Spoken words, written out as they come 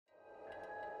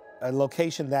a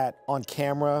location that on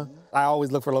camera, I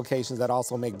always look for locations that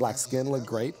also make black skin look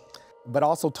great, but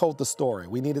also told the story.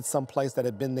 We needed some place that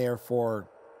had been there for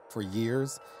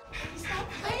years. Stop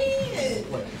playing.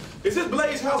 Is this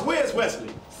Blaze house? Where's Wesley?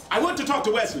 I want to talk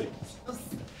to Wesley.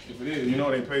 If it is, you know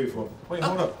what they paid for. Wait,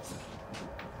 hold up.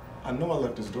 I know I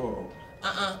left this door open.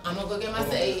 I'm gonna go get my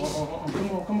sage. Come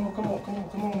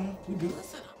on. We good.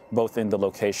 Both in the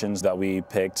locations that we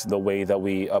picked, the way that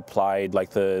we applied like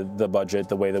the budget,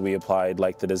 the way that we applied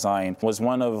like the design was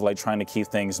one of like trying to keep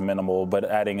things minimal but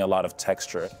adding a lot of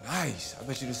texture. Nice. I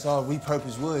bet you this all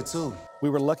repurposed wood too. We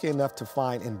were lucky enough to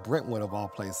find in Brentwood, of all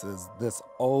places, this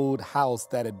old house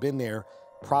that had been there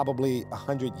probably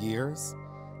 100 years.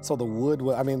 So the wood,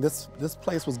 I mean, this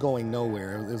place was going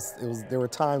nowhere. There were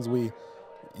times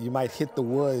you might hit the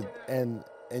wood and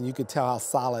you could tell how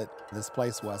solid this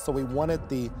place was. So we wanted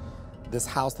this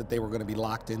house that they were going to be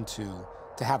locked into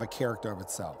to have a character of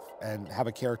itself and have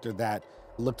a character that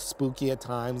looked spooky at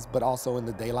times, but also in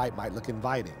the daylight might look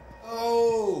inviting.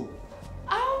 Oh!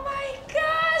 Oh my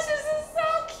gosh, this is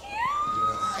so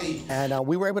cute! And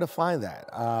we were able to find that.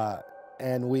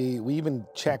 And we even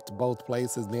checked both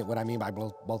places. What I mean by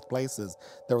both places,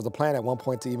 there was a plan at one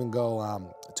point to even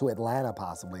go to Atlanta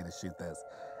possibly to shoot this.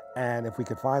 And if we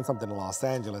could find something in Los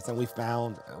Angeles, and we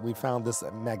found this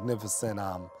magnificent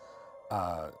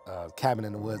cabin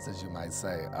in the woods, as you might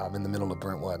say, in the middle of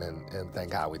Brentwood, and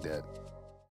thank God we did.